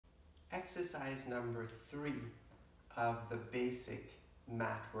exercise number 3 of the basic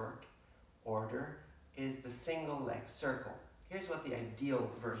mat work order is the single leg circle. Here's what the ideal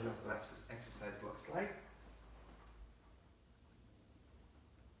version of the exercise looks like.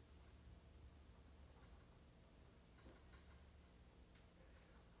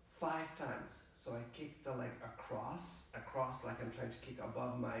 Five times. So I kick the leg across like I'm trying to kick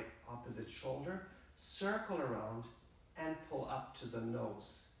above my opposite shoulder, circle around and pull up to the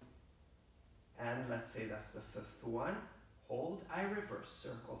nose. And let's say that's the 5th one. Hold, I reverse,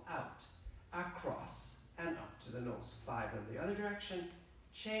 circle out, across and up to the nose. 5 in the other direction,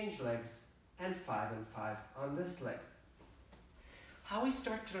 change legs, and 5 and 5 on this leg. How we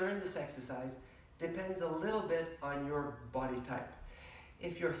start to learn this exercise depends a little bit on your body type.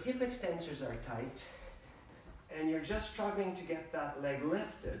 If your hip extensors are tight and you're just struggling to get that leg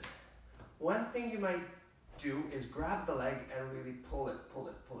lifted, one thing you might do is grab the leg and really pull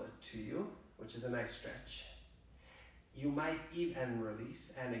it to you, which is a nice stretch. You might even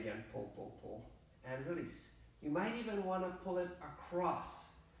release, and again pull, and release. You might even want to pull it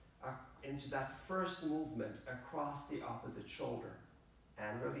across into that first movement across the opposite shoulder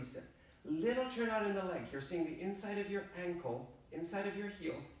and release it. Little turnout in the leg. You're seeing the inside of your ankle, inside of your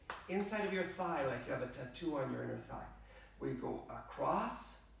heel, inside of your thigh, like you have a tattoo on your inner thigh. We go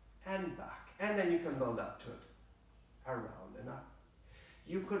across and back, and then you can build up to it, around and up.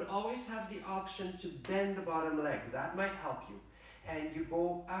 You could always have the option to bend the bottom leg. That might help you. And you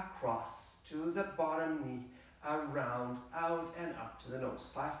go across to the bottom knee, around, out, and up to the nose.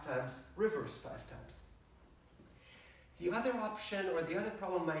 5 times, reverse 5 times. The other option or the other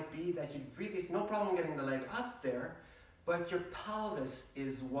problem might be that it's no problem getting the leg up there, but your pelvis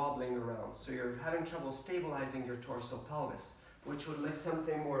is wobbling around. So you're having trouble stabilizing your torso pelvis, which would look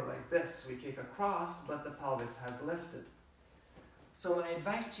something more like this. We kick across, but the pelvis has lifted. So my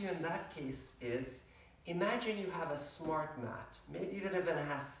advice to you in that case is, imagine you have a smart mat. Maybe even if it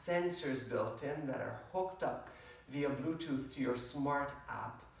has sensors built in that are hooked up via Bluetooth to your smart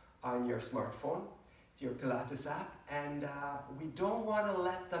app on your smartphone, your Pilates app, and we don't want to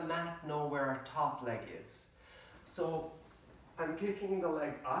let the mat know where our top leg is. So I'm kicking the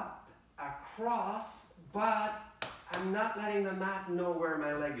leg up, across, but I'm not letting the mat know where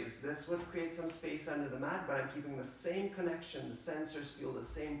my leg is. This would create some space under the mat, but I'm keeping the same connection. The sensors feel the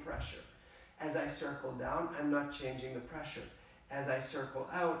same pressure. As I circle down, I'm not changing the pressure. As I circle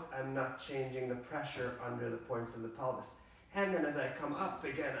out, I'm not changing the pressure under the points of the pelvis. And then as I come up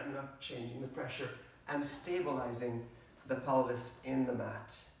again, I'm not changing the pressure. I'm stabilizing the pelvis in the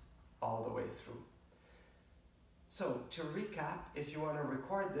mat all the way through. So to recap, if you want to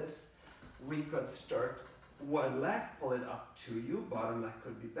record this, we could start one leg, pull it up to you, bottom leg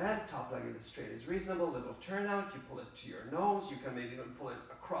could be bent, top leg is as straight as reasonable, little turnout, you pull it to your nose, you can maybe even pull it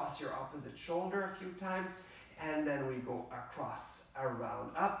across your opposite shoulder a few times, and then we go across, around,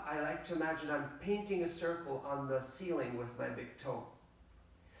 up. I like to imagine I'm painting a circle on the ceiling with my big toe.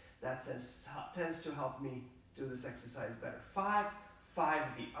 That tends to help me do this exercise better. 5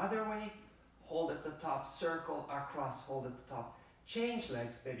 the other way, hold at the top, circle, across, hold at the top. Change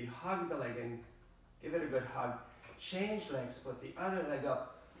legs, maybe hug the leg in, give it a good hug. Change legs, put the other leg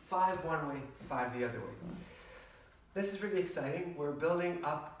up. 5 one way, 5 the other way. This is really exciting. We're building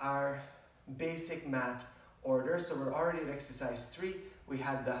up our basic mat order. So we're already at exercise 3. We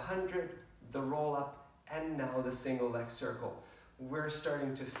had the 100, the roll up, and now the single leg circle. We're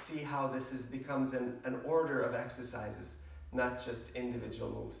starting to see how this becomes an order of exercises, not just individual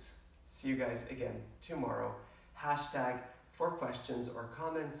moves. See you guys again tomorrow. Hashtag for questions or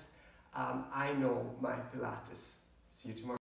comments. I know my Pilates. See you tomorrow.